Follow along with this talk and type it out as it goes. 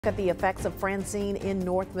At the effects of Francine in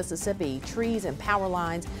North Mississippi. Trees and power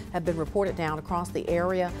lines have been reported down across the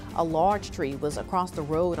area. A large tree was across the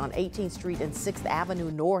road on 18th Street and 6th Avenue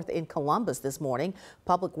North in Columbus this morning.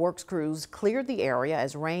 Public Works crews cleared the area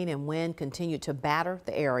as rain and wind continued to batter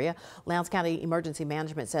the area. Lowndes County Emergency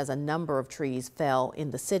Management says a number of trees fell in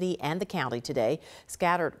the city and the county today.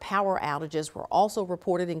 Scattered power outages were also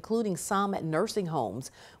reported, including some at nursing homes.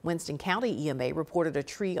 Winston County EMA reported a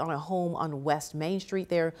tree on a home on West Main Street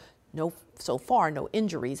there. So far, no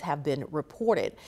injuries have been reported.